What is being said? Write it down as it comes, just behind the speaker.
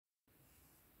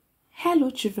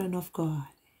Hello, children of God.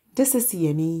 This is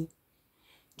Yemi.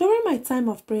 During my time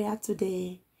of prayer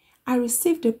today, I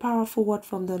received a powerful word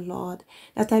from the Lord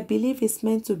that I believe is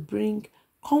meant to bring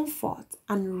comfort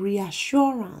and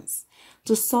reassurance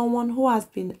to someone who has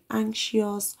been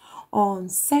anxious or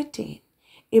uncertain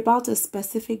about a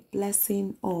specific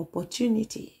blessing or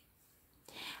opportunity.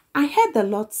 I heard the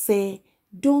Lord say,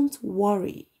 "Don't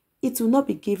worry, it will not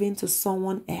be given to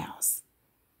someone else."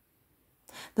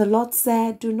 The Lord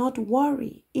said, "Do not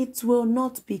worry, it will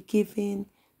not be given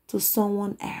to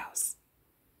someone else."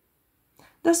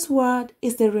 This word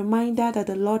is a reminder that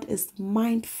the Lord is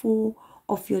mindful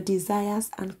of your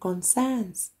desires and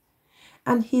concerns,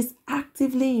 and He's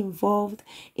actively involved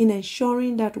in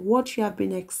ensuring that what you have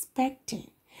been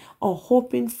expecting or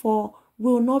hoping for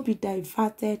will not be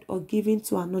diverted or given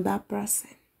to another person.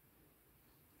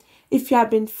 If you have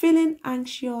been feeling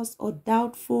anxious or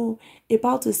doubtful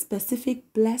about a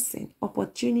specific blessing,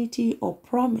 opportunity, or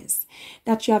promise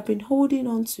that you have been holding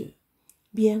on to,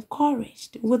 be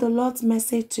encouraged with the Lord's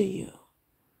message to you.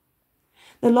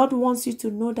 The Lord wants you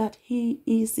to know that He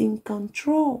is in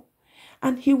control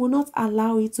and He will not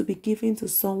allow it to be given to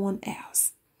someone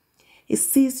else. He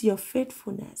sees your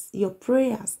faithfulness, your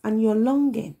prayers, and your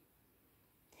longing,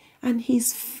 and He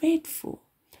is faithful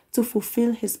to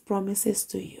fulfill His promises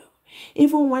to you.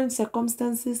 Even when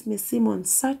circumstances may seem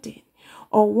uncertain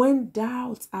or when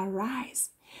doubts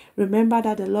arise, remember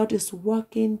that the Lord is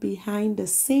working behind the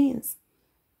scenes,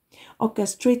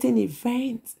 orchestrating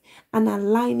events and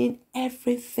aligning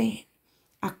everything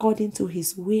according to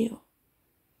His will.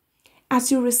 As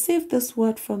you receive this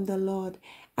word from the Lord,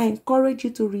 I encourage you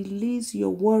to release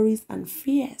your worries and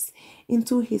fears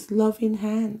into His loving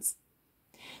hands.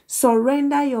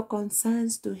 Surrender your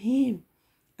concerns to Him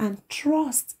and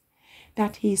trust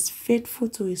that He is faithful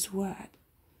to His word.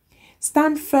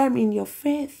 Stand firm in your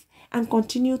faith and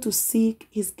continue to seek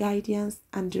His guidance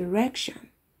and direction.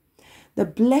 The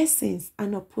blessings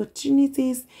and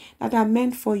opportunities that are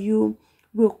meant for you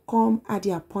will come at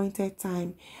the appointed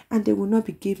time, and they will not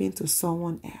be given to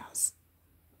someone else.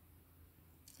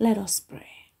 Let us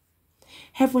pray.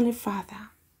 Heavenly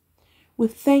Father, we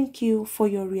thank You for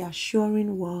Your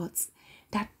reassuring words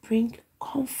that bring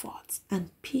comfort and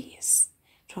peace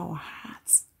to our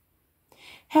hearts.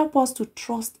 Help us to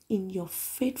trust in Your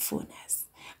faithfulness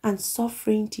and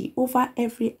sovereignty over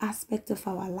every aspect of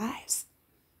our lives.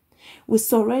 We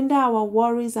surrender our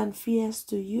worries and fears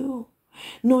to You,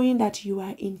 knowing that You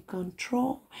are in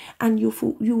control and you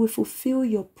will fulfill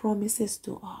Your promises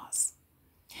to us.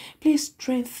 Please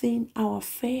strengthen our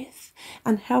faith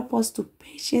and help us to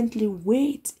patiently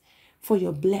wait for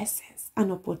Your blessings and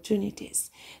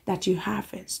opportunities that You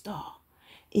have in store.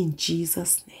 In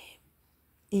Jesus' name,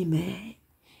 amen.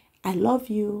 I love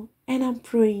you and I'm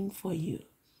praying for you.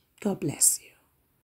 God bless you.